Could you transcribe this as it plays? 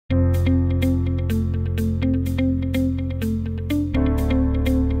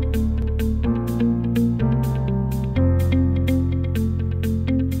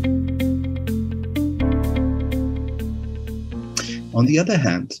On the other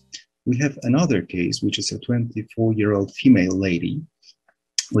hand, we have another case, which is a 24-year-old female lady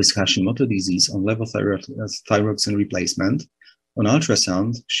with Hashimoto disease on levothyroxine replacement. On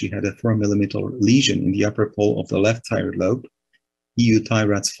ultrasound, she had a 4 millimeter lesion in the upper pole of the left thyroid lobe,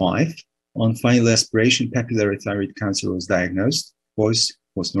 EU-ThyRADS5. On final aspiration, papillary thyroid cancer was diagnosed. Voice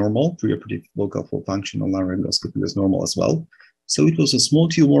was normal. Preoperative vocal fold function on laryngoscopy was normal as well. So it was a small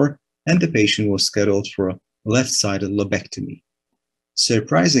tumor, and the patient was scheduled for a left-sided lobectomy.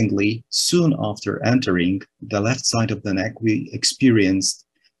 Surprisingly, soon after entering the left side of the neck, we experienced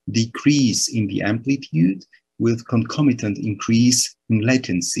decrease in the amplitude with concomitant increase in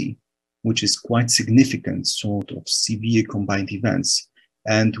latency, which is quite significant, sort of severe combined events.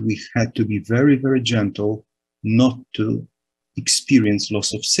 And we had to be very, very gentle not to experience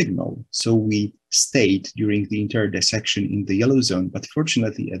loss of signal. So we stayed during the entire dissection in the yellow zone, but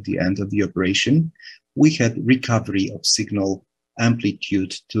fortunately at the end of the operation, we had recovery of signal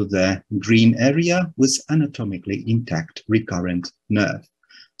amplitude to the green area with anatomically intact recurrent nerve.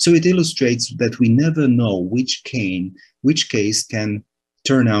 So it illustrates that we never know which case can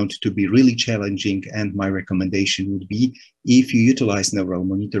turn out to be really challenging, and my recommendation would be, if you utilize neural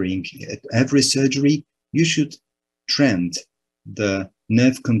monitoring at every surgery, you should trend the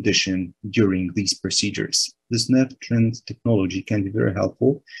nerve condition during these procedures. This nerve trend technology can be very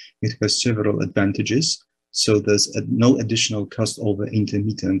helpful. It has several advantages. So there's no additional cost over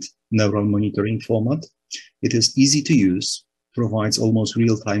intermittent neural monitoring format. It is easy to use, provides almost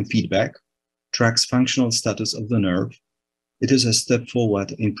real-time feedback, tracks functional status of the nerve. It is a step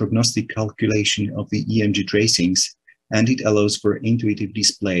forward in prognostic calculation of the EMG tracings, and it allows for intuitive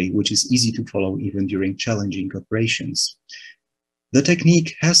display, which is easy to follow even during challenging operations. The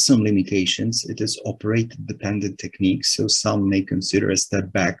technique has some limitations. It is operator-dependent technique, so some may consider a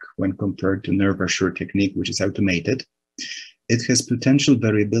step back when compared to nerve-assure technique, which is automated. It has potential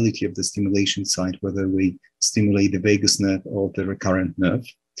variability of the stimulation site, whether we stimulate the vagus nerve or the recurrent nerve.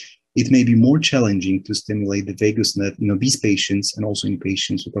 It may be more challenging to stimulate the vagus nerve in obese patients and also in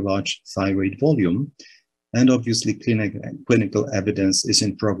patients with a large thyroid volume. And obviously, clinical evidence is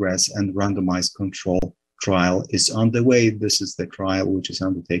in progress, and randomized control trial is on the way. This is the trial which is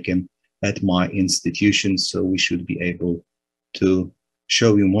undertaken at my institution, so we should be able to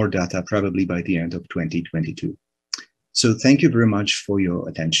show you more data probably by the end of 2022. So thank you very much for your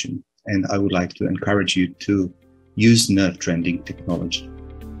attention, and I would like to encourage you to use nerve trending technology.